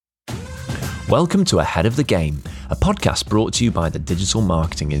Welcome to Ahead of the Game, a podcast brought to you by the Digital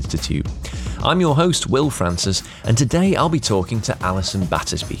Marketing Institute. I'm your host, Will Francis, and today I'll be talking to Alison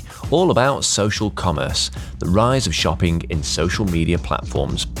Battersby, all about social commerce, the rise of shopping in social media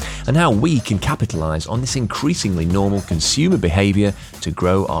platforms, and how we can capitalise on this increasingly normal consumer behaviour to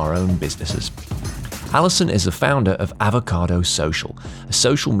grow our own businesses. Alison is the founder of Avocado Social, a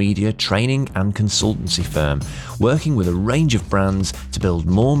social media training and consultancy firm, working with a range of brands to build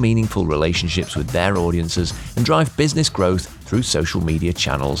more meaningful relationships with their audiences and drive business growth through social media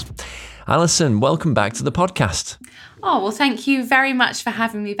channels. Alison, welcome back to the podcast. Oh, well, thank you very much for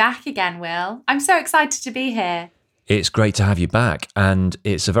having me back again, Will. I'm so excited to be here. It's great to have you back, and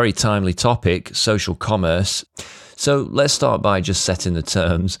it's a very timely topic, social commerce. So let's start by just setting the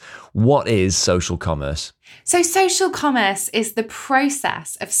terms. What is social commerce? So social commerce is the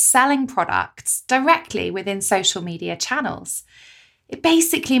process of selling products directly within social media channels. It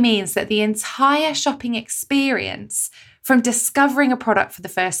basically means that the entire shopping experience, from discovering a product for the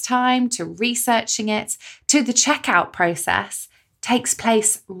first time to researching it to the checkout process, takes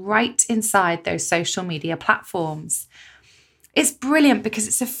place right inside those social media platforms. It's brilliant because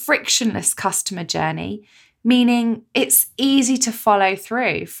it's a frictionless customer journey, meaning it's easy to follow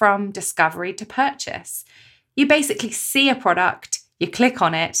through from discovery to purchase. You basically see a product, you click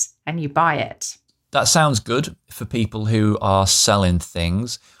on it, and you buy it. That sounds good for people who are selling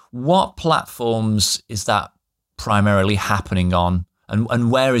things. What platforms is that primarily happening on,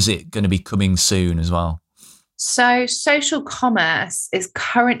 and where is it going to be coming soon as well? So social commerce is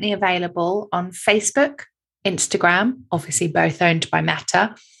currently available on Facebook, Instagram, obviously both owned by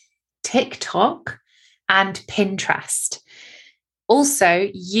Meta, TikTok, and Pinterest. Also,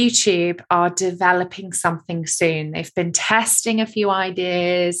 YouTube are developing something soon. They've been testing a few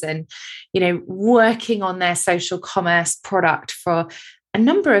ideas and, working on their social commerce product for a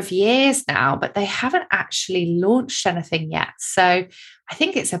number of years now, but they haven't actually launched anything yet. So I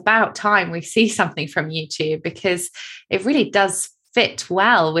think it's about time we see something from YouTube because it really does fit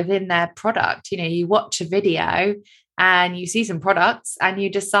well within their product. You watch a video and you see some products and you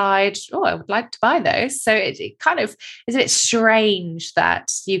decide, I would like to buy those. So it kind of is a bit strange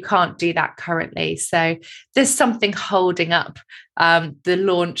that you can't do that currently. So there's something holding up the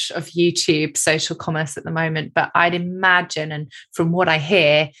launch of YouTube social commerce at the moment. But I'd imagine, and from what I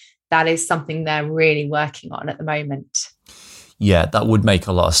hear, that is something they're really working on at the moment. Yeah, that would make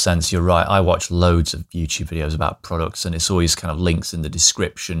a lot of sense. You're right. I watch loads of YouTube videos about products and it's always kind of links in the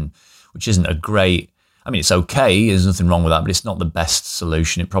description, which isn't a great... it's okay, there's nothing wrong with that, but it's not the best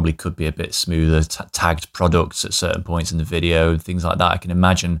solution. It probably could be a bit smoother, tagged products at certain points in the video, things like that. I can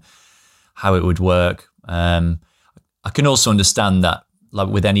imagine how it would work. I can also understand that, like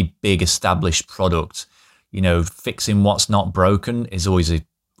with any big established product, fixing what's not broken is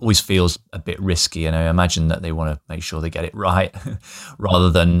always feels a bit risky. And I imagine that they want to make sure they get it right rather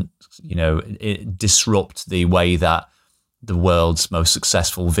than, disrupt the way that the world's most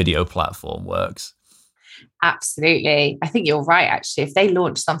successful video platform works. Absolutely. I think you're right, actually. If they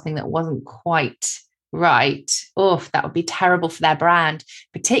launched something that wasn't quite right, that would be terrible for their brand,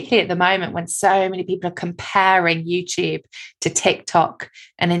 particularly at the moment when so many people are comparing YouTube to TikTok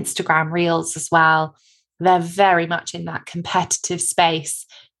and Instagram Reels as well. They're very much in that competitive space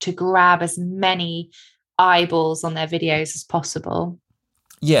to grab as many eyeballs on their videos as possible.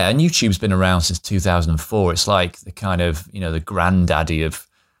 Yeah, and YouTube's been around since 2004. It's like the kind of, the granddaddy of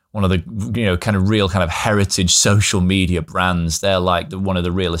one of the, kind of real kind of heritage social media brands. They're like one of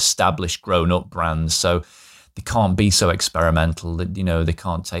the real established grown-up brands. So they can't be so experimental that, they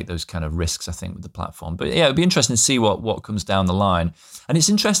can't take those kind of risks, I think, with the platform. But yeah, it'd be interesting to see what comes down the line. And it's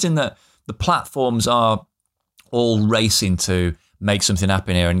interesting that the platforms are all racing to make something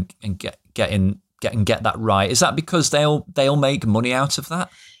happen here and get that right. Is that because they'll make money out of that?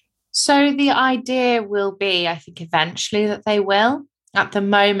 So the idea will be, I think, eventually that they will. At the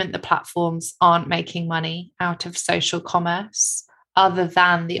moment, the platforms aren't making money out of social commerce other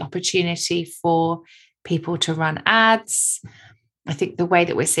than the opportunity for people to run ads. I think the way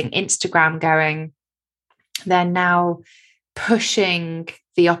that we're seeing Instagram going, they're now pushing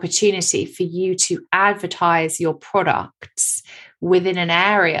the opportunity for you to advertise your products within an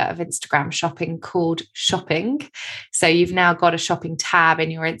area of Instagram shopping called shopping. So you've now got a shopping tab in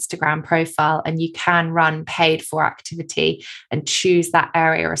your Instagram profile and you can run paid for activity and choose that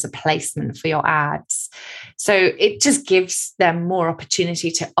area as a placement for your ads. So it just gives them more opportunity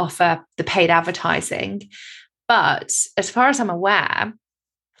to offer the paid advertising. But as far as I'm aware,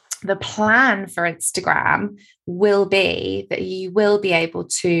 the plan for Instagram will be that you will be able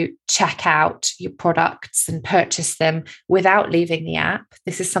to check out your products and purchase them without leaving the app.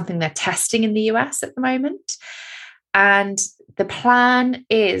 This is something they're testing in the US at the moment. And the plan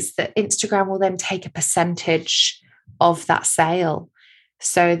is that Instagram will then take a percentage of that sale.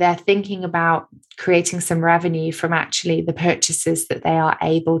 So they're thinking about creating some revenue from actually the purchases that they are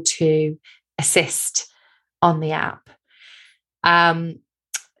able to assist on the app.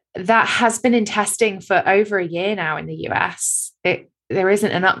 That has been in testing for over a year now in the US. There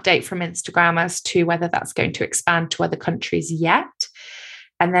isn't an update from Instagram as to whether that's going to expand to other countries yet.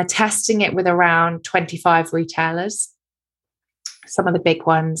 And they're testing it with around 25 retailers. Some of the big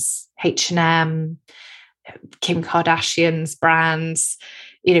ones, H&M, Kim Kardashian's brands,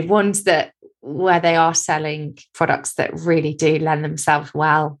 ones where they are selling products that really do lend themselves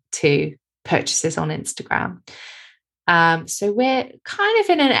well to purchases on Instagram. So we're kind of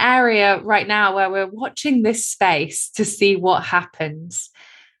in an area right now where we're watching this space to see what happens.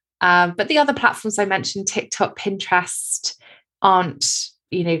 But the other platforms I mentioned, TikTok, Pinterest, aren't,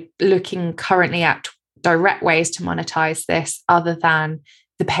 looking currently at direct ways to monetize this other than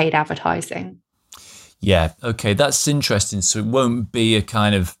the paid advertising. Yeah. Okay. That's interesting. So it won't be a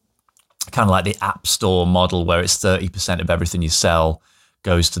kind of like the App Store model where it's 30% of everything you sell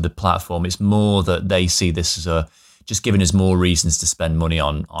goes to the platform. It's more that they see this as just giving us more reasons to spend money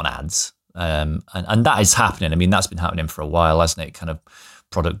on ads. And that is happening. I mean, that's been happening for a while, hasn't it? Kind of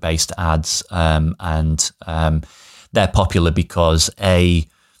product-based ads. And they're popular because they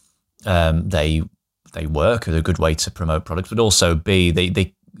work, are a good way to promote products, but also B,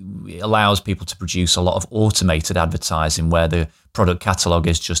 they it allows people to produce a lot of automated advertising where the product catalog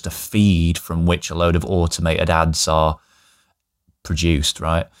is just a feed from which a load of automated ads are produced,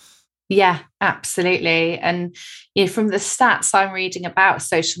 right? Yeah, absolutely. And from the stats I'm reading about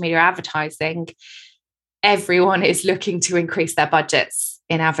social media advertising, everyone is looking to increase their budgets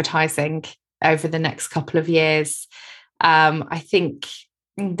in advertising over the next couple of years. I think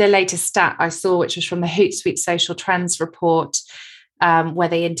the latest stat I saw, which was from the Hootsuite Social Trends report, where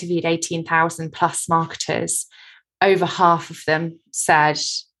they interviewed 18,000 plus marketers, over half of them said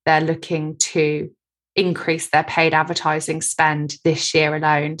they're looking to increase their paid advertising spend this year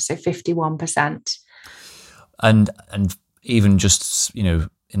alone. So 51%. And even just, in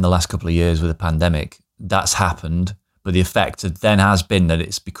the last couple of years with the pandemic, that's happened. But the effect then has been that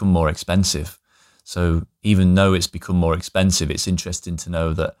it's become more expensive. So even though it's become more expensive, it's interesting to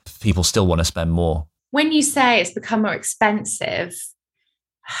know that people still want to spend more. When you say it's become more expensive,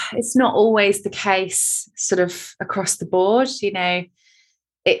 it's not always the case sort of across the board.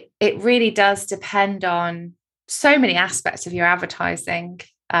 It really does depend on so many aspects of your advertising.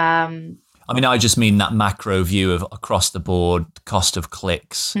 I just mean that macro view of across the board, cost of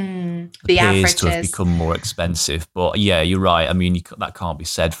clicks the appears averages to have become more expensive. But yeah, you're right. I mean, that can't be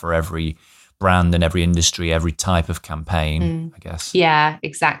said for every brand and every industry, every type of campaign, I guess. Yeah,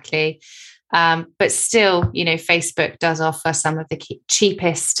 exactly. But still, Facebook does offer some of the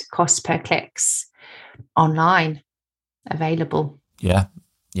cheapest cost per clicks online available. Yeah,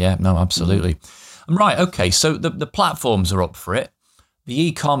 no, absolutely. Right, okay, so the platforms are up for it. The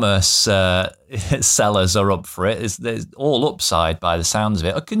e-commerce sellers are up for it. There's all upside by the sounds of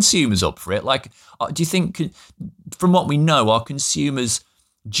it. Are consumers up for it? Do you think, from what we know, are consumers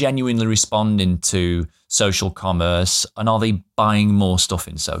genuinely responding to social commerce, and are they buying more stuff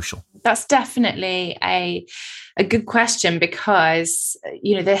in social? That's definitely a good question, because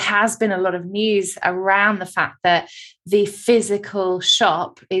there has been a lot of news around the fact that the physical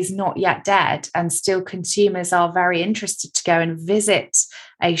shop is not yet dead, and still consumers are very interested to go and visit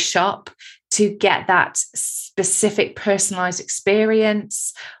a shop to get that specific personalized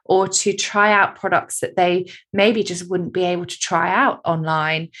experience, or to try out products that they maybe just wouldn't be able to try out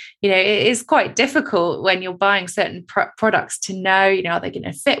online. It is quite difficult when you're buying certain products to know, are they going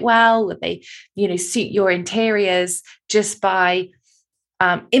to fit well? Would they, suit your interiors, just by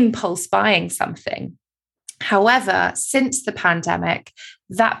impulse buying something? However, since the pandemic,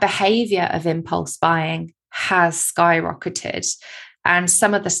 that behavior of impulse buying has skyrocketed. And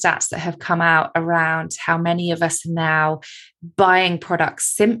some of the stats that have come out around how many of us are now buying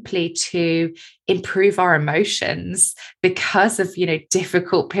products simply to improve our emotions because of,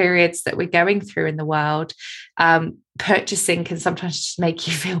 difficult periods that we're going through in the world. Purchasing can sometimes just make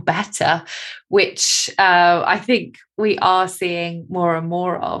you feel better, which I think we are seeing more and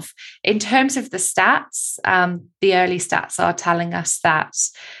more of. In terms of the stats, the early stats are telling us that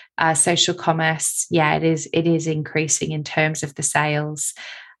social commerce, it is increasing in terms of the sales,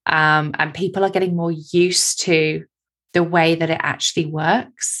 and people are getting more used to the way that it actually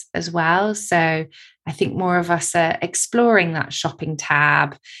works as well. So I think more of us are exploring that shopping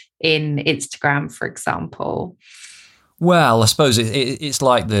tab in Instagram, for example. Well, I suppose it's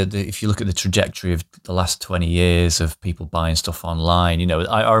like the if you look at the trajectory of the last 20 years of people buying stuff online,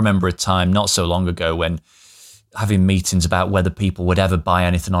 I remember a time not so long ago when having meetings about whether people would ever buy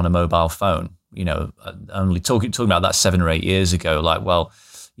anything on a mobile phone, only talking about that 7 or 8 years ago, like, well,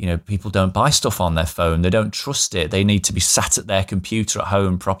 people don't buy stuff on their phone. They don't trust it. They need to be sat at their computer at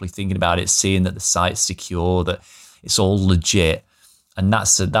home, properly thinking about it, seeing that the site's secure, that it's all legit. And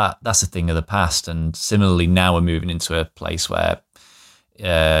that's a thing of the past. And similarly, now we're moving into a place where,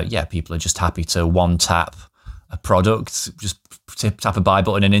 people are just happy to one tap a product, just tap a buy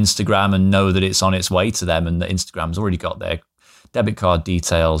button in Instagram and know that it's on its way to them, and that Instagram's already got their debit card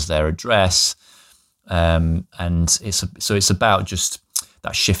details, their address, and it's about just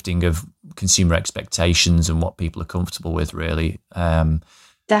that shifting of consumer expectations and what people are comfortable with, really.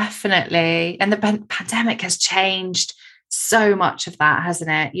 Definitely, and the pandemic has changed so much of that, hasn't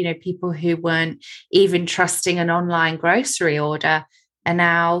it? People who weren't even trusting an online grocery order are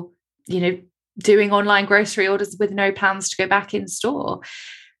now, doing online grocery orders with no plans to go back in store.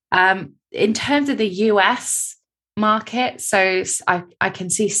 In terms of the US market, so I can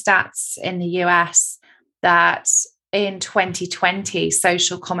see stats in the US that in 2020,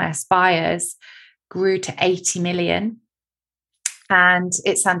 social commerce buyers grew to 80 million. And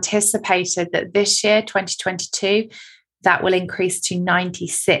it's anticipated that this year, 2022, that will increase to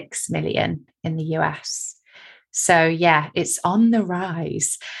 96 million in the US. So yeah, it's on the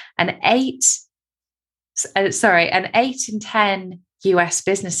rise. And 8 in 10 US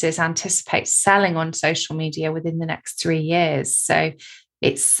businesses anticipate selling on social media within the next 3 years. So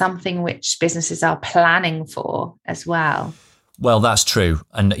it's something which businesses are planning for as well. Well, that's true.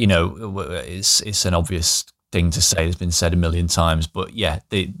 And, it's an obvious thing to say. It's been said a million times. But yeah,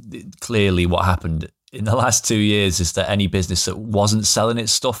 clearly what happened in the last 2 years is that any business that wasn't selling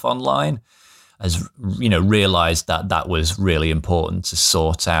its stuff online has, realized that was really important to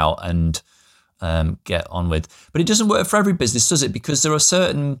sort out and get on with. But it doesn't work for every business, does it? Because there are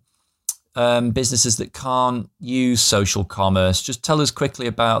certain businesses that can't use social commerce. Just tell us quickly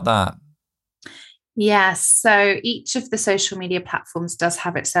about that. Yes. So each of the social media platforms does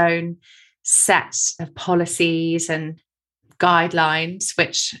have its own set of policies and guidelines,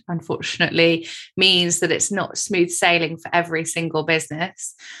 which unfortunately means that it's not smooth sailing for every single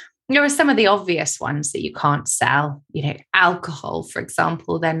business. There are some of the obvious ones that you can't sell. Alcohol, for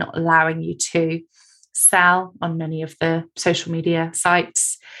example, they're not allowing you to sell on many of the social media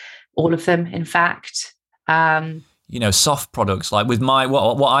sites, all of them, in fact. Soft products, like with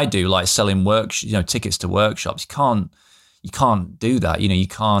what I do, like selling tickets to workshops, you can't do that. You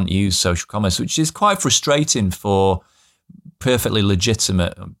can't use social commerce, which is quite frustrating for perfectly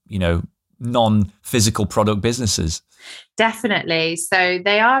legitimate, non-physical product businesses. Definitely. So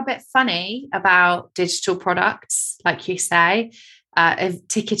they are a bit funny about digital products, like you say,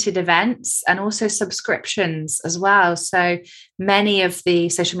 ticketed events and also subscriptions as well. So many of the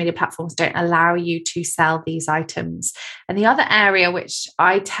social media platforms don't allow you to sell these items. And the other area which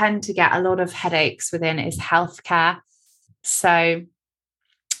I tend to get a lot of headaches within is healthcare. So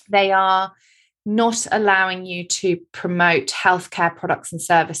they are not allowing you to promote healthcare products and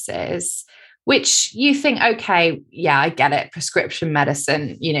services, which you think, okay, yeah, I get it. Prescription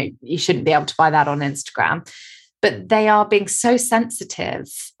medicine, you shouldn't be able to buy that on Instagram. But they are being so sensitive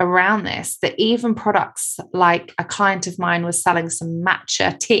around this that even products like a client of mine was selling some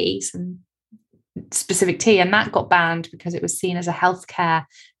matcha tea, some specific tea, and that got banned because it was seen as a healthcare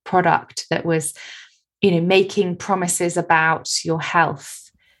product that was, making promises about your health.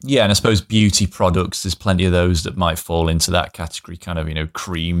 Yeah, and I suppose beauty products, there's plenty of those that might fall into that category, kind of,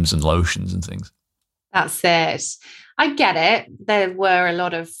 creams and lotions and things. That's it. I get it. There were a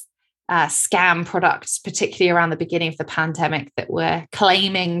lot of scam products, particularly around the beginning of the pandemic, that were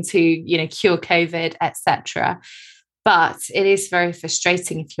claiming to, cure COVID, etc. But it is very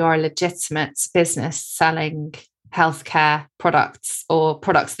frustrating if you're a legitimate business selling healthcare products or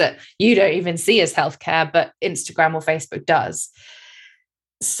products that you don't even see as healthcare, but Instagram or Facebook does.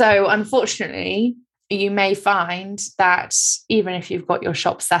 So unfortunately, you may find that even if you've got your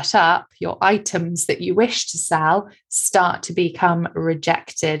shop set up, your items that you wish to sell start to become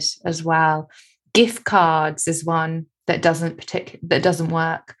rejected as well. Gift cards is one that doesn't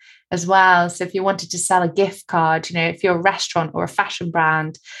work as well. So if you wanted to sell a gift card, if you're a restaurant or a fashion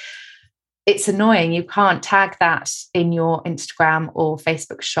brand, it's annoying. You can't tag that in your Instagram or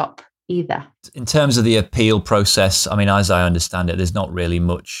Facebook shop either. In terms of the appeal process, as I understand it, there's not really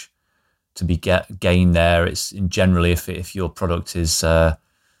much to be gained there. It's generally if your product is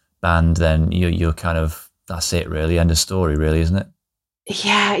banned, then you're kind of, that's it really, end of story really, isn't it?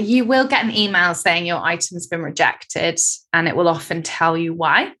 Yeah, you will get an email saying your item's been rejected, and it will often tell you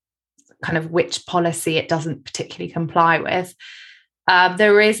why, kind of which policy it doesn't particularly comply with.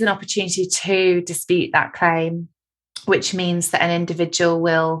 There is an opportunity to dispute that claim, which means that an individual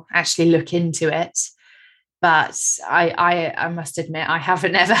will actually look into it. But I must admit, I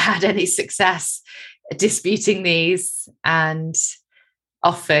haven't ever had any success disputing these. And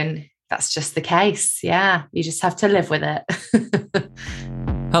often that's just the case. Yeah, you just have to live with it.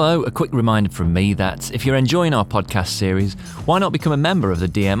 Hello, a quick reminder from me that if you're enjoying our podcast series, why not become a member of the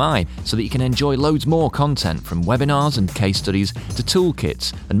DMI so that you can enjoy loads more content, from webinars and case studies to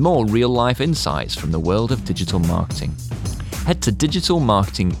toolkits and more real-life insights from the world of digital marketing. Head to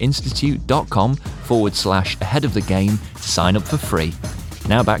digitalmarketinginstitute.com/ahead of the game to sign up for free.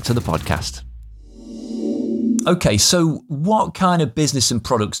 Now back to the podcast. Okay, so what kind of business and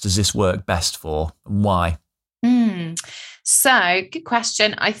products does this work best for, and why? So, good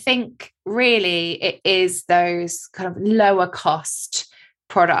question. I think really it is those kind of lower cost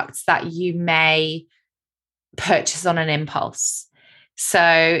products that you may purchase on an impulse.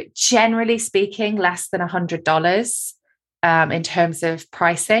 So, generally speaking, less than $100 in terms of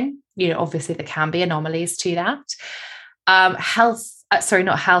pricing. Obviously there can be anomalies to that.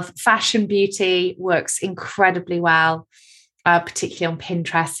 Fashion beauty works incredibly well, particularly on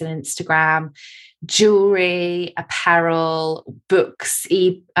Pinterest and Instagram. Jewelry, apparel, books,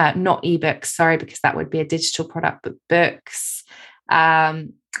 not ebooks, sorry, because that would be a digital product, but books,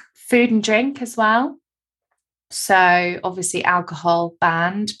 food and drink as well. So obviously alcohol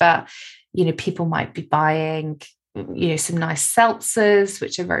banned, but people might be buying some nice seltzers,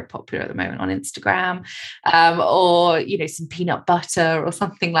 which are very popular at the moment on Instagram, or some peanut butter or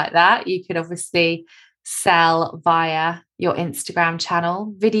something like that. You could obviously sell via your Instagram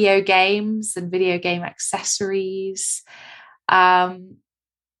channel. Video games and video game accessories, home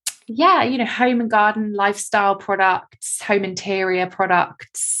and garden, lifestyle products, home interior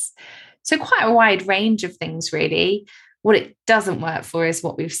products. So quite a wide range of things really. What it doesn't work for is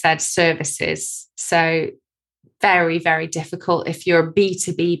what we've said, services. So very, very difficult if you're a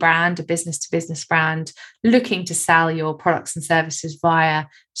B2B brand, a business to business brand, looking to sell your products and services via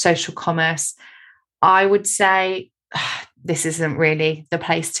social commerce. I would say this isn't really the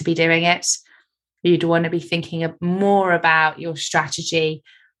place to be doing it. You'd want to be thinking more about your strategy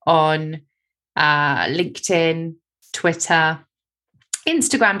on LinkedIn, Twitter.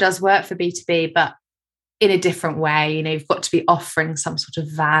 Instagram does work for B2B, but in a different way. You've got to be offering some sort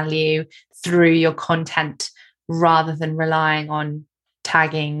of value through your content rather than relying on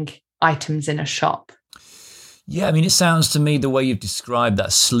tagging items in a shop. Yeah, I mean, it sounds to me the way you've described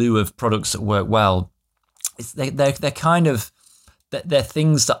that slew of products that work well, they're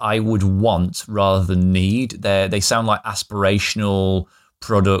things that I would want rather than need. They sound like aspirational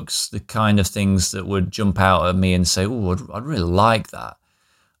products, the kind of things that would jump out at me and say, "Oh, I'd really like that."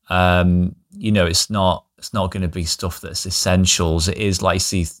 It's not going to be stuff that's essentials. It is like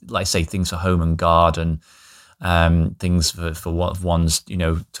say things for home and garden, things for what one's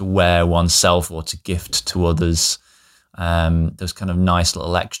to wear oneself or to gift to others. Those kind of nice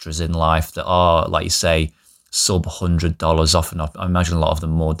little extras in life that are, like you say, sub $100 often. I imagine a lot of them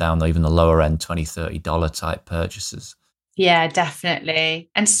more down even the lower end, $20-$30 type purchases. Yeah, definitely.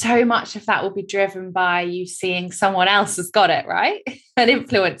 And so much of that will be driven by you seeing someone else has got it, right? An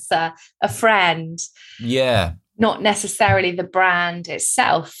influencer, a friend. Yeah. Not necessarily the brand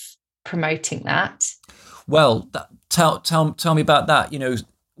itself promoting that. Well, tell me about that.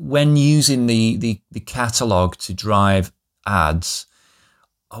 When using the catalog to drive ads,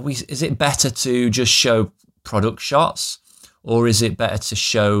 is it better to just show product shots, or is it better to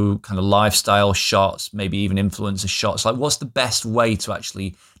show kind of lifestyle shots, maybe even influencer shots? Like, what's the best way to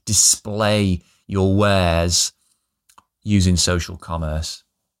actually display your wares using social commerce?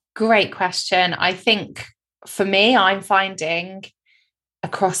 Great question. I think for me, I'm finding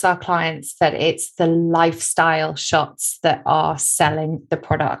across our clients that it's the lifestyle shots that are selling the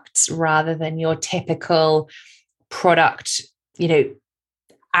products rather than your typical product,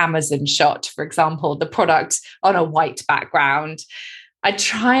 Amazon shot, for example, the product on a white background. I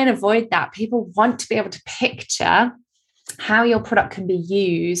try and avoid that. People want to be able to picture how your product can be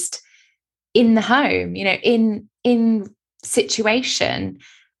used in the home, in situation.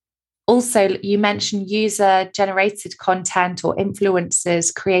 Also, you mentioned user-generated content or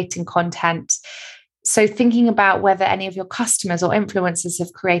influencers creating content. So thinking about whether any of your customers or influencers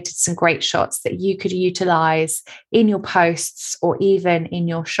have created some great shots that you could utilize in your posts or even in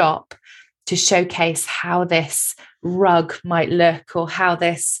your shop to showcase how this rug might look or how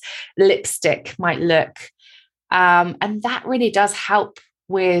this lipstick might look. And that really does help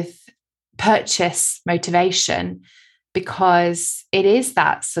with purchase motivation, because it is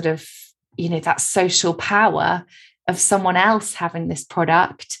that sort of, that social power of someone else having this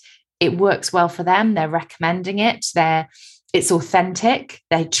product. It works well for them. They're recommending it. It's authentic.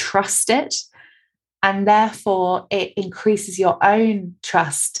 They trust it. And therefore, it increases your own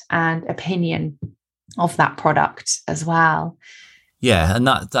trust and opinion of that product as well. Yeah, and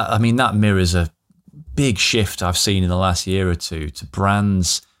that mirrors a big shift I've seen in the last year or two to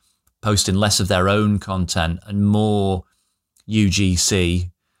brands posting less of their own content and more UGC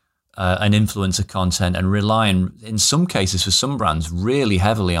and influencer content, and relying, in some cases for some brands, really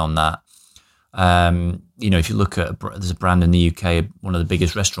heavily on that. If you look at, there's a brand in the UK, one of the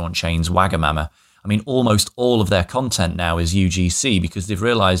biggest restaurant chains, Wagamama. I mean, almost all of their content now is UGC, because they've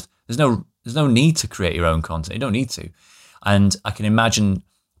realized there's no need to create your own content. You don't need to. And I can imagine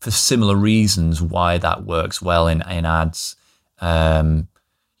for similar reasons why that works well in ads. And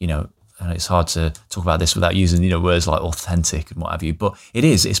it's hard to talk about this without using, words like authentic and what have you, but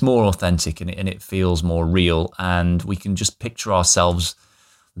it's more authentic and it feels more real, and we can just picture ourselves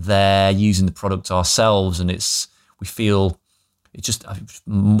there using the product ourselves, and we feel it's just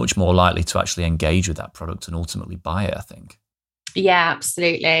much more likely to actually engage with that product and ultimately buy it, I think. Yeah,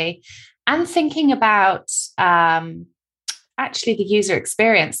 absolutely. And thinking about actually the user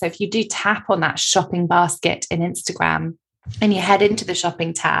experience. So if you do tap on that shopping basket in Instagram and you head into the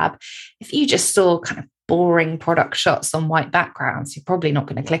shopping tab, if you just saw kind of boring product shots on white backgrounds, you're probably not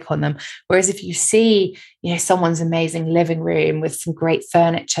going to click on them. Whereas if you see, someone's amazing living room with some great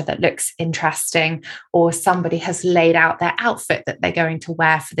furniture that looks interesting, or somebody has laid out their outfit that they're going to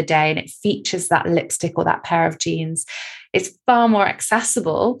wear for the day and it features that lipstick or that pair of jeans, it's far more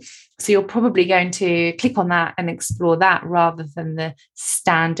accessible. So you're probably going to click on that and explore that rather than the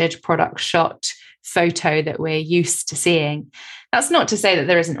standard product shot photo that we're used to seeing. That's not to say that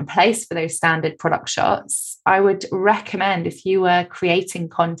there isn't a place for those standard product shots. I would recommend, if you were creating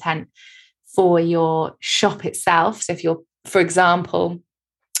content for your shop itself, so if you're, for example,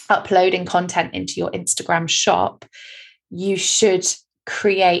 uploading content into your Instagram shop, you should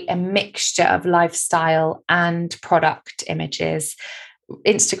create a mixture of lifestyle and product images.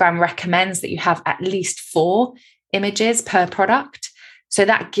 Instagram recommends that you have at least 4 images per product. So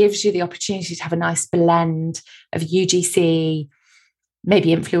that gives you the opportunity to have a nice blend of UGC, maybe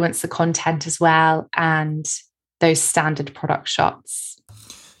influencer content as well, and those standard product shots.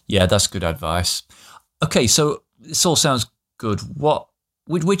 Yeah, that's good advice. Okay, so this all sounds good.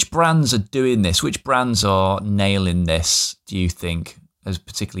 Which brands are doing this? Which brands are nailing this, do you think, as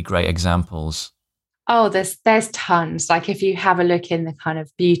particularly great examples? Oh, there's tons. Like if you have a look in the kind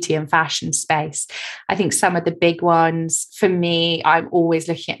of beauty and fashion space, I think some of the big ones, for me, I'm always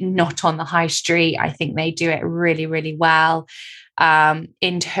looking at Not on the High Street. I think they do it really, really well.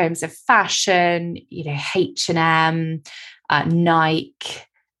 In terms of fashion, H&M, Nike,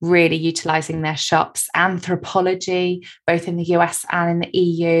 really utilizing their shops. Anthropologie, both in the US and in the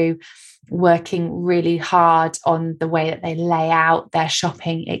EU, working really hard on the way that they lay out their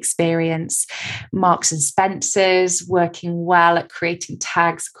shopping experience. Marks and Spencer's working well at creating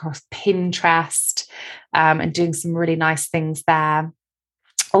tags across Pinterest and doing some really nice things there.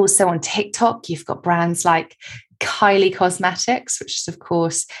 Also on TikTok, you've got brands like Kylie Cosmetics, which is, of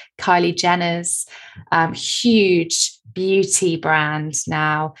course, Kylie Jenner's huge beauty brand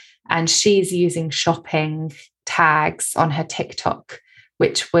now. And she's using shopping tags on her TikTok,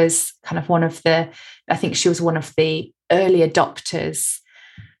 which was kind of I think she was one of the early adopters.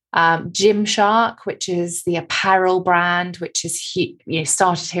 Gymshark, which is the apparel brand, which is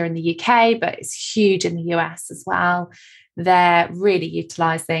started here in the UK, but it's huge in the US as well. They're really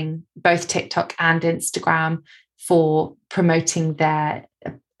utilizing both TikTok and Instagram for promoting their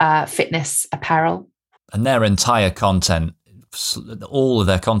fitness apparel. And their entire content, all of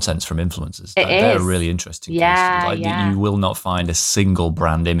their content's from influencers. They're really interesting. Yeah, You will not find a single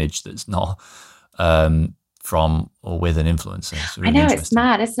brand image that's not from or with an influencer. It's really I know, it's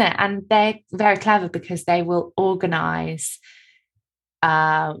mad, isn't it? And they're very clever because they will organize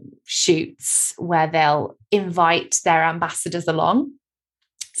shoots where they'll invite their ambassadors along.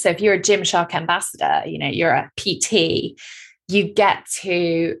 So if you're a Gymshark ambassador, you're a PT, you get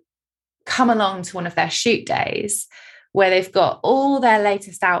to come along to one of their shoot days where they've got all their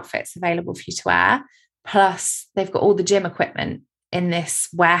latest outfits available for you to wear, plus they've got all the gym equipment in this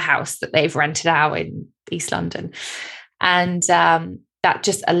warehouse that they've rented out in East London. And that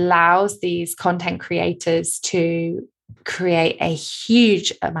just allows these content creators to create a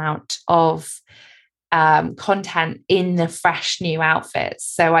huge amount of content in the fresh new outfits.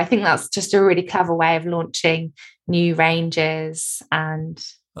 So I think that's just a really clever way of launching new ranges. And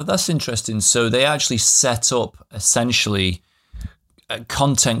well, that's interesting. So they actually set up essentially a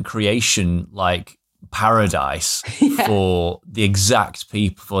content creation like paradise for the exact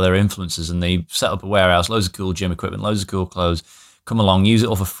people, for their influencers, and they set up a warehouse, loads of cool gym equipment, loads of cool clothes, come along, use it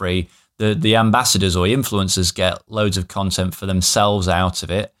all for free. The ambassadors or influencers get loads of content for themselves out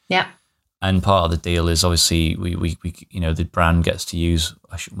of it. Yeah. And part of the deal is obviously we the brand gets to use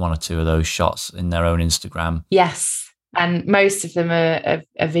one or two of those shots in their own Instagram. Yes. And most of them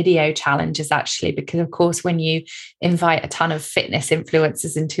are video challenges, actually, because, of course, when you invite a ton of fitness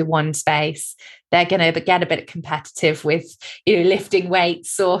influencers into one space, they're going to get a bit competitive with, lifting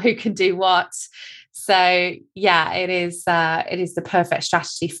weights or who can do what. So, yeah, it is the perfect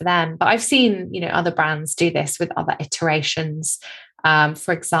strategy for them. But I've seen, other brands do this with other iterations.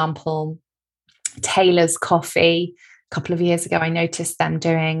 For example, Taylor's Coffee. A couple of years ago, I noticed them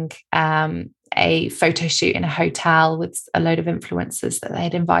doing a photo shoot in a hotel with a load of influencers that they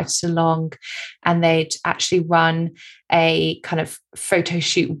had invited along, and they'd actually run a kind of photo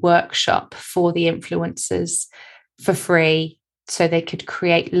shoot workshop for the influencers for free, so they could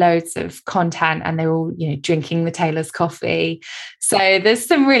create loads of content, and they were all, drinking the Taylor's coffee. So there's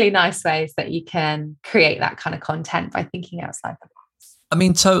some really nice ways that you can create that kind of content by thinking outside the box. I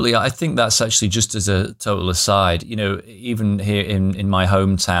mean, totally. I think that's actually, just as a total aside, even here in my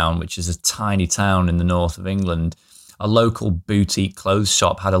hometown, which is a tiny town in the north of England, a local boutique clothes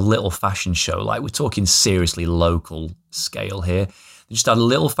shop had a little fashion show. Like, we're talking seriously local scale here. They just had a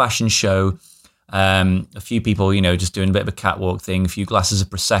little fashion show. A few people, just doing a bit of a catwalk thing, a few glasses of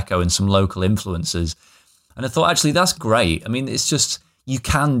Prosecco and some local influencers. And I thought, actually, that's great. I mean, it's just, you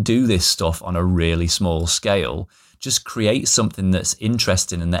can do this stuff on a really small scale. Just create something that's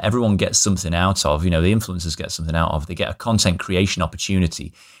interesting and that everyone gets something out of. The influencers get something out of. They get a content creation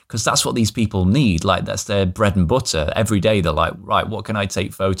opportunity, because that's what these people need. Like, that's their bread and butter. Every day they're like, right, what can I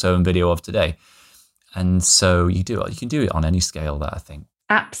take photo and video of today? And so you can do it on any scale, that I think.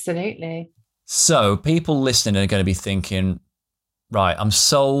 Absolutely. So people listening are going to be thinking, right, I'm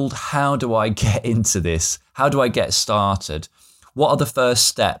sold. How do I get into this? How do I get started? What are the first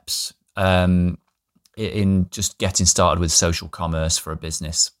steps in just getting started with social commerce for a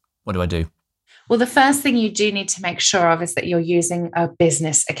business? What do I do? Well, the first thing you do need to make sure of is that you're using a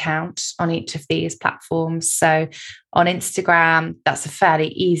business account on each of these platforms. So on Instagram, that's a fairly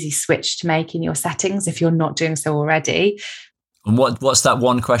easy switch to make in your settings if you're not doing so already. And what's that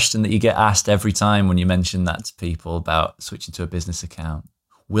one question that you get asked every time when you mention that to people about switching to a business account?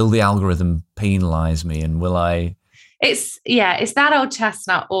 Will the algorithm penalize me, and will I... It's that old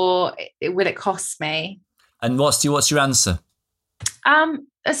chestnut, or will it cost me? And what's your answer?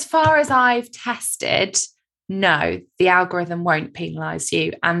 As far as I've tested, no, the algorithm won't penalize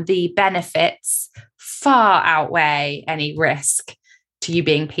you, and the benefits far outweigh any risk to you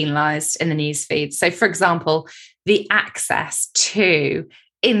being penalized in the newsfeed. So, for example, the access to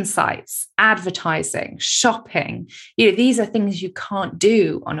insights, advertising, shopping, these are things you can't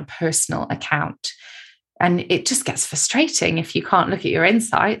do on a personal account. And it just gets frustrating if you can't look at your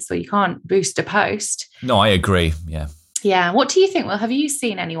insights or you can't boost a post. No, I agree. Yeah. Yeah. What do you think? Well, have you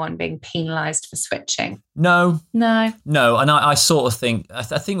seen anyone being penalized for switching? No. And I sort of think, I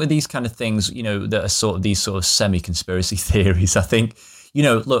think with these kind of things, that are sort of these sort of semi-conspiracy theories, I think,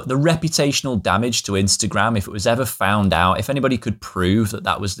 look, the reputational damage to Instagram, if it was ever found out, if anybody could prove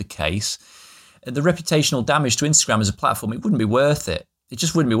that was the case, the reputational damage to Instagram as a platform, it wouldn't be worth it. It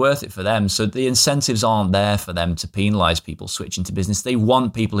just wouldn't be worth it for them. So the incentives aren't there for them to penalize people switching to business. They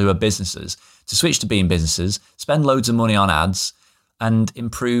want people who are businesses to switch to being businesses, spend loads of money on ads, and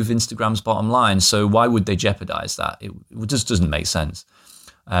improve Instagram's bottom line. So why would they jeopardize that? It just doesn't make sense.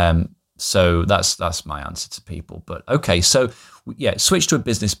 So that's my answer to people. But okay, so yeah, switch to a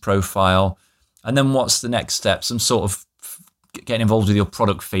business profile. And then what's the next step? Some sort of getting involved with your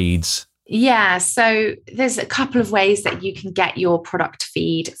product feeds. Yeah, so there's a couple of ways that you can get your product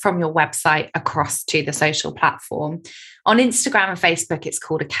feed from your website across to the social platform. On Instagram and Facebook, it's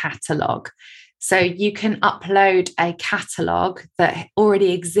called a catalog. So you can upload a catalog that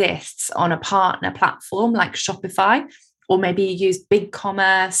already exists on a partner platform like Shopify, or maybe you use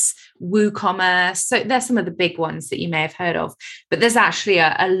BigCommerce, WooCommerce. So there's some of the big ones that you may have heard of, but there's actually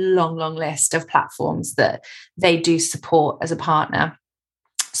a long list of platforms that they do support as a partner.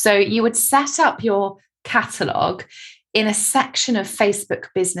 So you would set up your catalog in a section of Facebook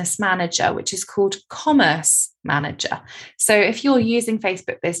Business Manager, which is called Commerce Manager. So if you're using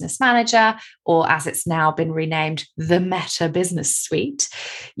Facebook Business Manager, or as it's now been renamed, the Meta Business Suite,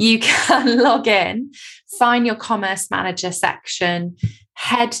 you can log in, find your Commerce Manager section,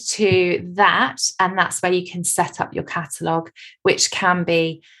 head to that, and that's where you can set up your catalog, which can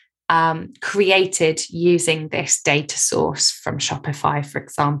be created using this data source from Shopify, for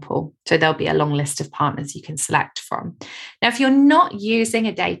example. So there'll be a long list of partners you can select from. Now, if you're not using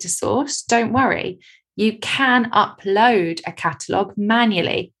a data source, don't worry. You can upload a catalog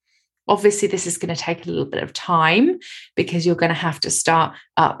manually. Obviously, this is going to take a little bit of time because you're going to have to start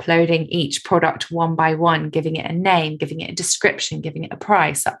uploading each product one by one, giving it a name, giving it a description, giving it a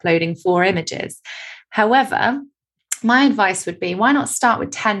price, uploading 4 images. However, my advice would be, why not start with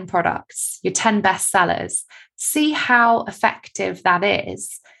 10 products, your 10 best sellers, see how effective that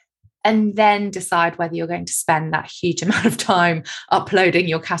is, and then decide whether you're going to spend that huge amount of time uploading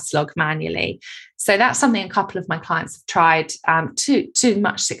your catalog manually. So that's something a couple of my clients have tried to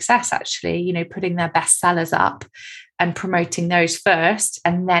much success, actually, putting their best sellers up and promoting those first,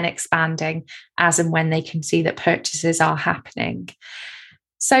 and then expanding as and when they can see that purchases are happening.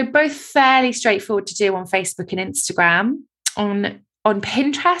 So both fairly straightforward to do on Facebook and Instagram. On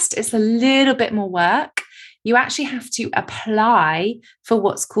Pinterest, it's a little bit more work. You actually have to apply for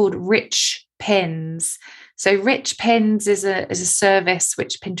what's called Rich Pins. So Rich Pins is a service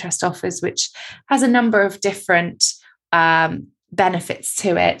which Pinterest offers, which has a number of different benefits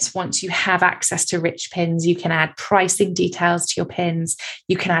to it. Once you have access to Rich Pins, you can add pricing details to your pins,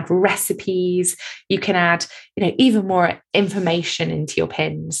 you can add recipes, you can add even more information into your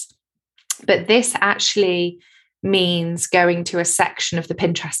pins. But this actually means going to a section of the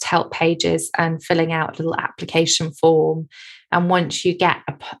Pinterest help pages and filling out a little application form. And once you get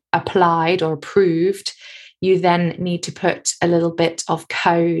applied or approved, you then need to put a little bit of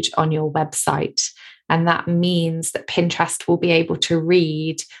code on your website. And that means that Pinterest will be able to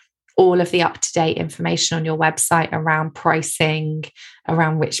read all of the up-to-date information on your website around pricing,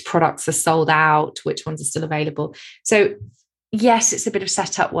 around which products are sold out, which ones are still available. So yes, it's a bit of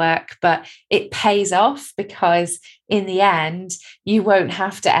setup work, but it pays off because in the end, you won't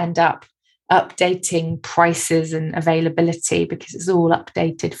have to end up updating prices and availability because it's all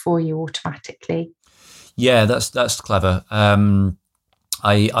updated for you automatically. Yeah, that's clever.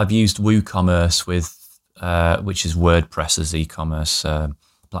 I've used WooCommerce which is WordPress's e-commerce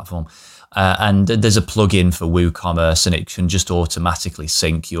platform. And there's a plugin for WooCommerce, and it can just automatically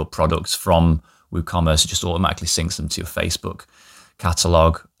sync your products from WooCommerce. It just automatically syncs them to your Facebook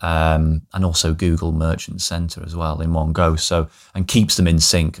catalog and also Google Merchant Center as well in one go. So, and keeps them in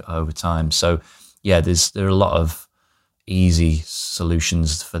sync over time. So yeah, there are a lot of easy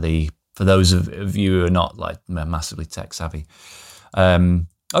solutions for those of you who are not like massively tech savvy.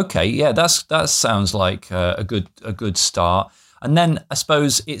 Okay, yeah, that sounds like a good start. And then I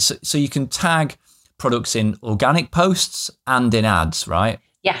suppose it's so you can tag products in organic posts and in ads, right?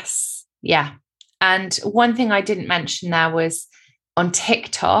 Yes, yeah. And one thing I didn't mention there was on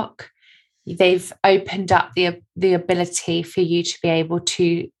TikTok, they've opened up the ability for you to be able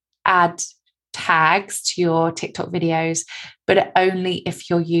to add tags to your TikTok videos, but only if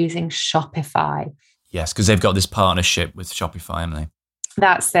you're using Shopify. Yes, because they've got this partnership with Shopify, haven't they?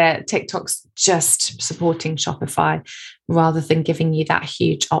 That's it. TikTok's just supporting Shopify rather than giving you that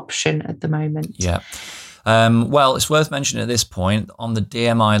huge option at the moment. Yeah. Well, it's worth mentioning at this point, on the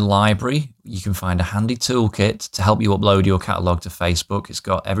DMI library, you can find a handy toolkit to help you upload your catalog to Facebook. It's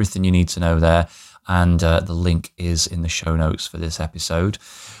got everything you need to know there. And the link is in the show notes for this episode.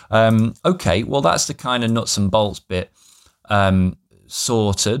 Okay, well, that's the kind of nuts and bolts bit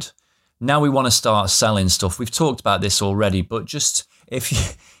sorted. Now we want to start selling stuff. We've talked about this already, but just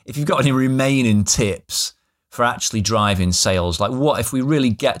if you've got any remaining tips for actually driving sales, like what if we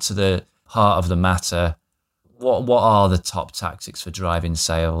really get to the heart of the matter, what are the top tactics for driving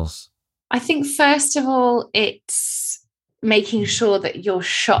sales? I think first of all, it's making sure that your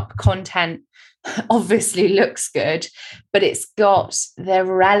shop content obviously looks good, but it's got the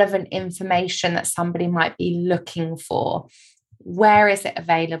relevant information that somebody might be looking for. Where is it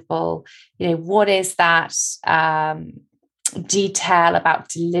available? What is that detail about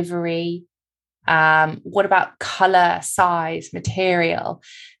delivery? What about color, size, material?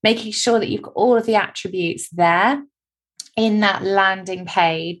 Making sure that you've got all of the attributes there in that landing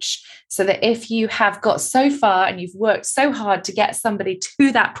page, so that if you have got so far and you've worked so hard to get somebody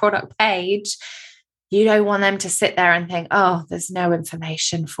to that product page, you don't want them to sit there and think, oh, there's no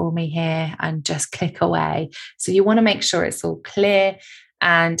information for me here, and just click away. So you want to make sure it's all clear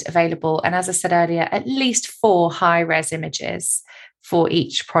and available. And as I said earlier, at least 4 high-res images for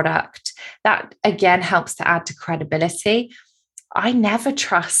each product. That again helps to add to credibility. I never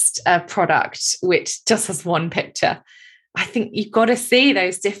trust a product which just has one picture. I think you've got to see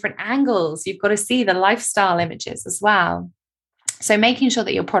those different angles. You've got to see the lifestyle images as well. So making sure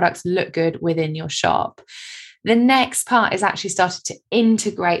that your products look good within your shop. The next part is actually starting to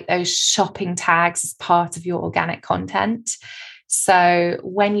integrate those shopping tags as part of your organic content. So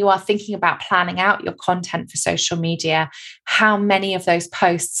when you are thinking about planning out your content for social media, how many of those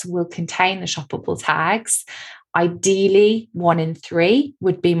posts will contain the shoppable tags? Ideally, 1 in 3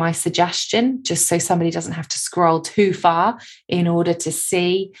 would be my suggestion, just so somebody doesn't have to scroll too far in order to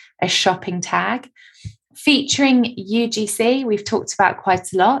see a shopping tag. Featuring UGC, we've talked about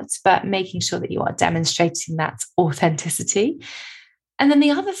quite a lot, but making sure that you are demonstrating that authenticity. And then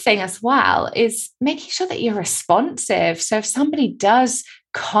the other thing as well is making sure that you're responsive. So if somebody does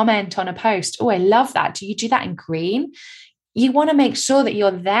comment on a post, oh, I love that. Do you do that in green? You want to make sure that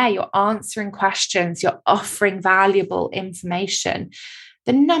you're there, you're answering questions, you're offering valuable information.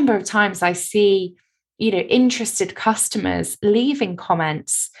 The number of times I see, interested customers leaving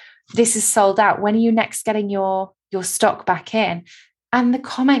comments, this is sold out. When are you next getting your stock back in? And the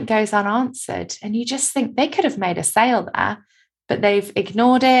comment goes unanswered. And you just think they could have made a sale there, but they've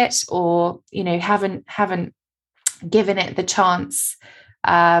ignored it or, haven't given it the chance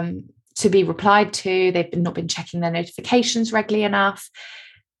to be replied to. They've not been checking their notifications regularly enough.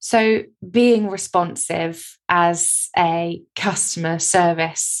 So being responsive as a customer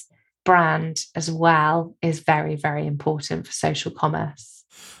service brand as well is very, very important for social commerce.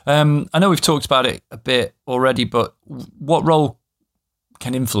 I know we've talked about it a bit already, but what role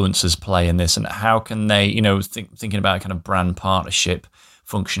can influencers play in this, and how can they, thinking about kind of brand partnership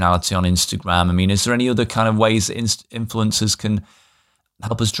functionality on Instagram? I mean, is there any other kind of ways that influencers can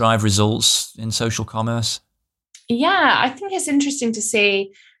help us drive results in social commerce? Yeah, I think it's interesting to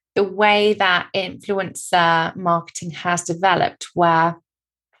see the way that influencer marketing has developed, where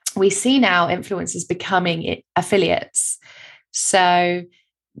we see now influencers becoming affiliates. So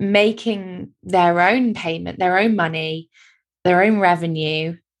making their own payment, their own money, their own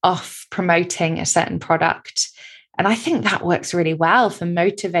revenue off promoting a certain product. And I think that works really well for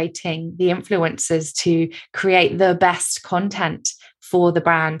motivating the influencers to create the best content for the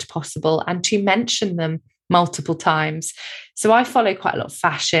brand possible and to mention them multiple times. So I follow quite a lot of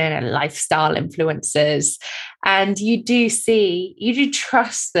fashion and lifestyle influencers, and you do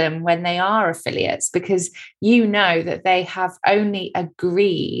trust them when they are affiliates, because you know that they have only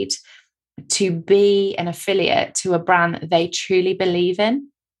agreed to be an affiliate to a brand that they truly believe in,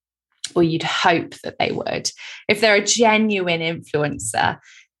 or you'd hope that they would. If they're a genuine influencer,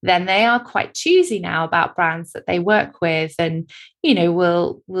 then they are quite choosy now about brands that they work with, and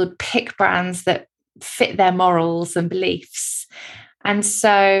will pick brands that fit their morals and beliefs. And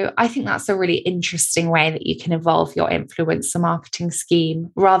so I think that's a really interesting way that you can evolve your influencer marketing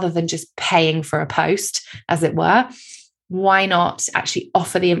scheme, rather than just paying for a post, as it were. Why not actually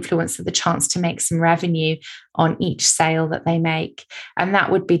offer the influencer the chance to make some revenue on each sale that they make? And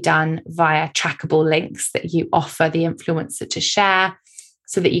that would be done via trackable links that you offer the influencer to share,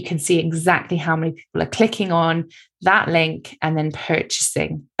 so that you can see exactly how many people are clicking on that link and then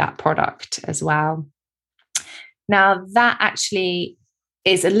purchasing that product as well. Now, that actually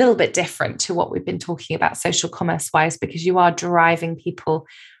is a little bit different to what we've been talking about social commerce wise, because you are driving people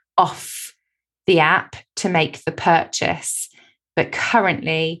off the app to make the purchase. But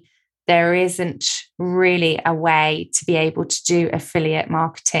currently, there isn't really a way to be able to do affiliate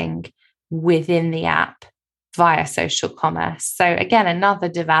marketing within the app via social commerce. So again, another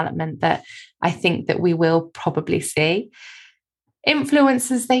development that I think that we will probably see.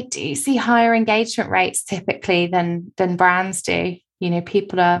 Influencers, they do see higher engagement rates typically than brands do.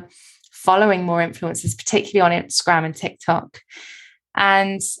 People are following more influencers, particularly on Instagram and TikTok.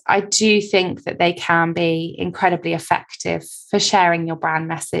 And I do think that they can be incredibly effective for sharing your brand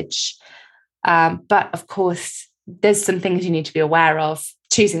message. But of course, there's some things you need to be aware of.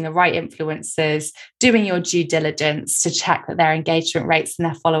 Choosing the right influencers, doing your due diligence to check that their engagement rates and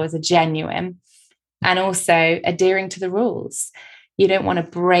their followers are genuine, and also adhering to the rules. You don't want to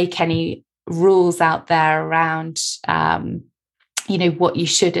break any rules out there around, what you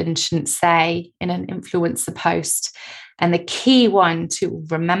should and shouldn't say in an influencer post. And the key one to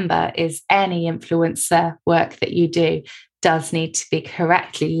remember is any influencer work that you do does need to be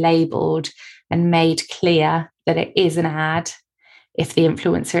correctly labeled and made clear that it is an ad. If the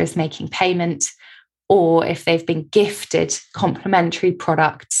influencer is making payment, or if they've been gifted complimentary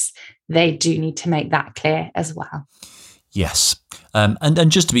products, they do need to make that clear as well. Yes.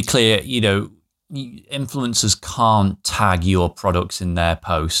 And just to be clear, influencers can't tag your products in their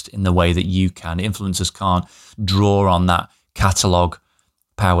post in the way that you can. Influencers can't draw on that catalog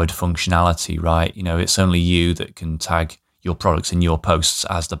powered functionality, right? It's only you that can tag your products in your posts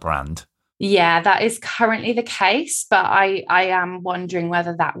as the brand. Yeah, that is currently the case, but I am wondering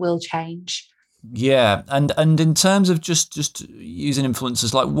whether that will change. Yeah, and in terms of just using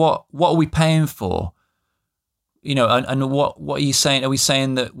influencers, like what are we paying for? And what are you saying? Are we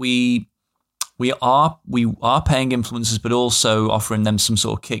saying that we are paying influencers, but also offering them some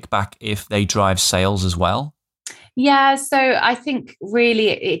sort of kickback if they drive sales as well? Yeah, so I think really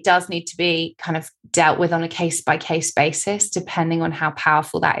it does need to be kind of dealt with on a case-by-case basis, depending on how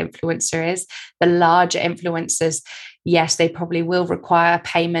powerful that influencer is. The larger influencers, yes, they probably will require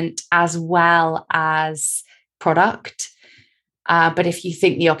payment as well as product. But if you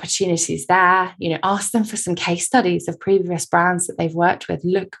think the opportunity is there, ask them for some case studies of previous brands that they've worked with.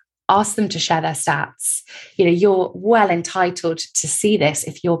 Ask them to share their stats. You're well entitled to see this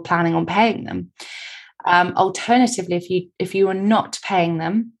if you're planning on paying them. Alternatively, if you are not paying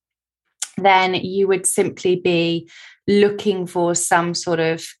them, then you would simply be looking for some sort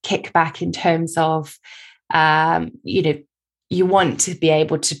of kickback in terms of, you want to be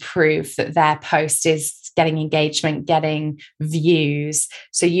able to prove that their post is getting engagement, getting views.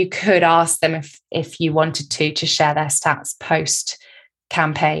 So you could ask them if you wanted to share their stats post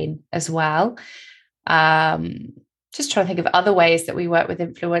campaign as well. Just trying to think of other ways that we work with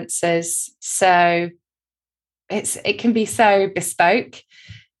influencers. So it can be so bespoke.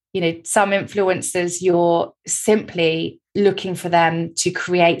 Some influencers, you're simply looking for them to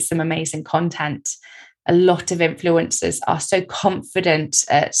create some amazing content. A lot of influencers are so confident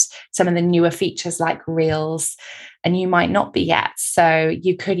at some of the newer features like Reels, and you might not be yet. So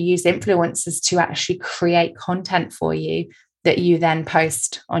you could use influencers to actually create content for you that you then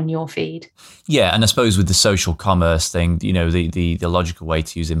post on your feed. Yeah, and I suppose with the social commerce thing, the logical way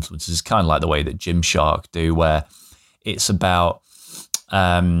to use influencers is kind of like the way that Gymshark do, where it's about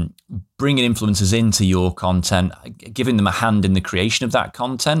bringing influencers into your content, giving them a hand in the creation of that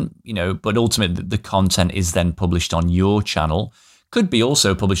content, but ultimately the content is then published on your channel. Could be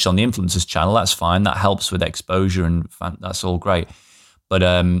also published on the influencer's channel. That's fine. That helps with exposure and that's all great. But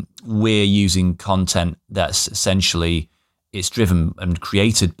we're using content that's essentially, it's driven and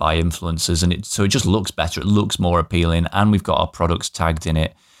created by influencers, and so it just looks better. It looks more appealing, and we've got our products tagged in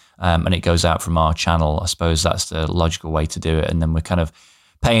it, and it goes out from our channel. I suppose that's the logical way to do it. And then we're kind of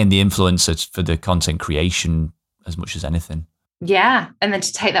paying the influencers for the content creation as much as anything. Yeah, and then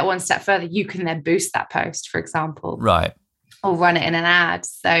to take that one step further, you can then boost that post, for example, right, or run it in an ad.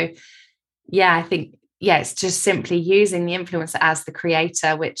 So, yeah, I think. Yeah, it's just simply using the influencer as the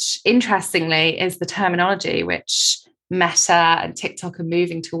creator, which interestingly is the terminology which Meta and TikTok are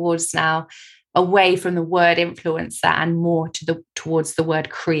moving towards now, away from the word influencer and more towards the word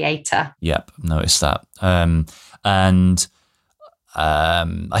creator. Yep, noticed that. And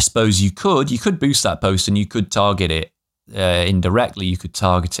I suppose you could boost that post and you could target it indirectly. You could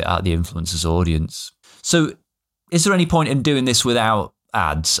target it at the influencer's audience. So is there any point in doing this without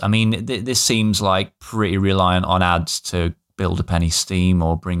ads? I mean, this seems like pretty reliant on ads to build up any steam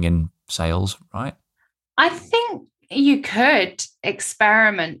or bring in sales, right? I think you could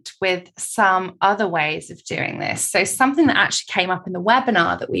experiment with some other ways of doing this. So something that actually came up in the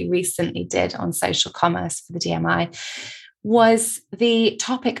webinar that we recently did on social commerce for the DMI was the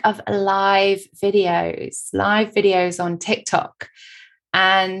topic of live videos on TikTok.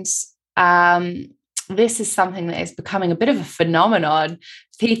 And this is something that is becoming a bit of a phenomenon.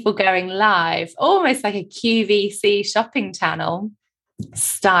 People going live, almost like a QVC shopping channel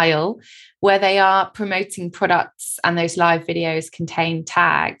style, where they are promoting products and those live videos contain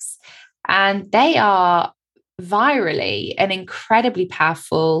tags. And they are virally an incredibly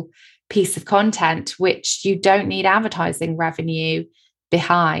powerful piece of content, which you don't need advertising revenue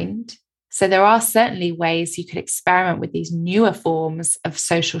behind. So there are certainly ways you could experiment with these newer forms of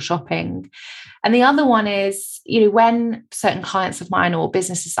social shopping. And the other one is, when certain clients of mine or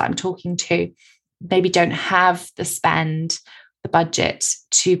businesses that I'm talking to maybe don't have the spend, the budget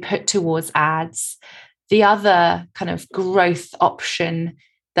to put towards ads, the other kind of growth option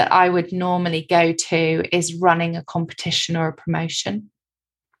that I would normally go to is running a competition or a promotion.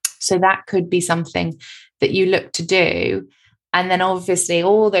 So that could be something that you look to do. And then obviously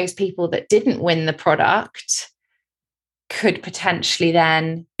all those people that didn't win the product could potentially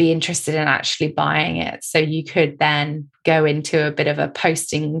then be interested in actually buying it. So you could then go into a bit of a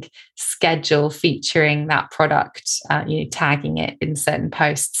posting schedule featuring that product, tagging it in certain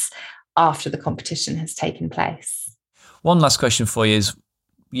posts after the competition has taken place. One last question for you is,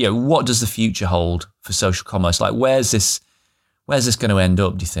 what does the future hold for social commerce? Like, where's this going to end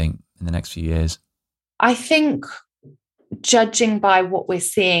up, do you think, in the next few years? I think, judging by what we're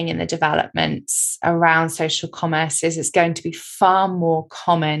seeing in the developments around social commerce, is it's going to be far more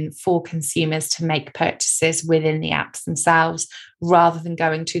common for consumers to make purchases within the apps themselves rather than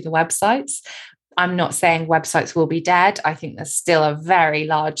going to the websites. I'm not saying websites will be dead. I think there's still a very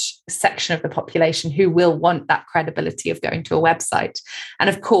large section of the population who will want that credibility of going to a website. And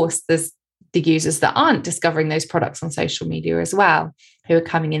of course, there's the users that aren't discovering those products on social media as well, who are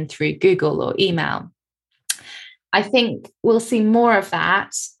coming in through Google or email. I think we'll see more of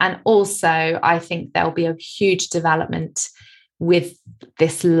that. And also, I think there'll be a huge development with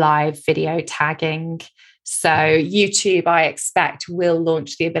this live video tagging. So YouTube, I expect, will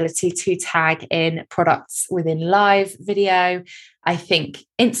launch the ability to tag in products within live video. I think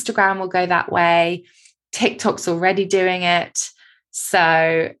Instagram will go that way. TikTok's already doing it.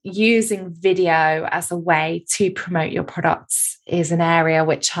 So using video as a way to promote your products is an area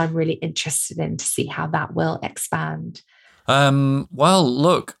which I'm really interested in to see how that will expand. Well,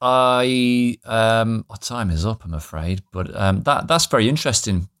 look, our time is up, I'm afraid, but that's very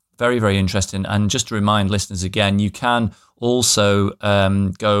interesting. Very, very interesting. And just to remind listeners again, you can also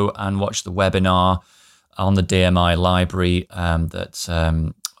go and watch the webinar on the DMI library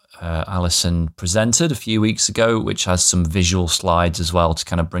that Alison presented a few weeks ago, which has some visual slides as well to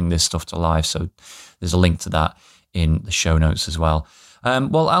kind of bring this stuff to life. So there's a link to that in the show notes as well.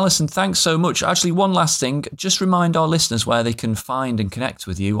 Well, Alison, thanks so much. Actually, one last thing, just remind our listeners where they can find and connect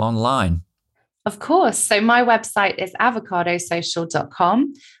with you online. Of course. So my website is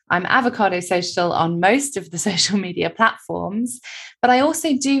avocadosocial.com. I'm Avocado Social on most of the social media platforms, but I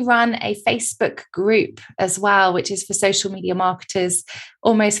also do run a Facebook group as well, which is for social media marketers,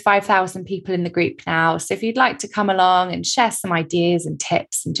 almost 5,000 people in the group now. So if you'd like to come along and share some ideas and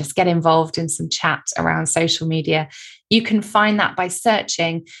tips and just get involved in some chat around social media, you can find that by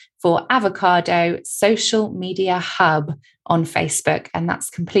searching for Avocado Social Media Hub on Facebook, and that's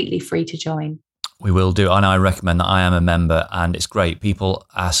completely free to join. We will do, and I recommend that. I am a member, and it's great. People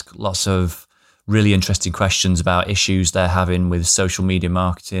ask lots of really interesting questions about issues they're having with social media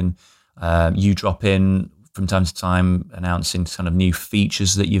marketing. You drop in from time to time announcing kind of new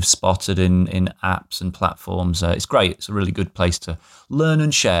features that you've spotted in apps and platforms. It's great. It's a really good place to learn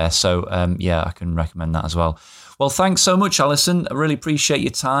and share. So I can recommend that as well. Well, thanks so much, Alison. I really appreciate your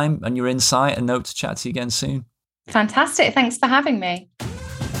time and your insight, and hope to chat to you again soon. Fantastic. Thanks for having me.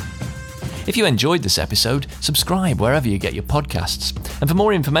 If you enjoyed this episode, subscribe wherever you get your podcasts. And for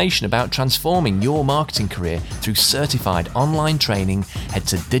more information about transforming your marketing career through certified online training, head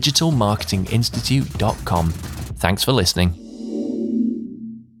to digitalmarketinginstitute.com. Thanks for listening.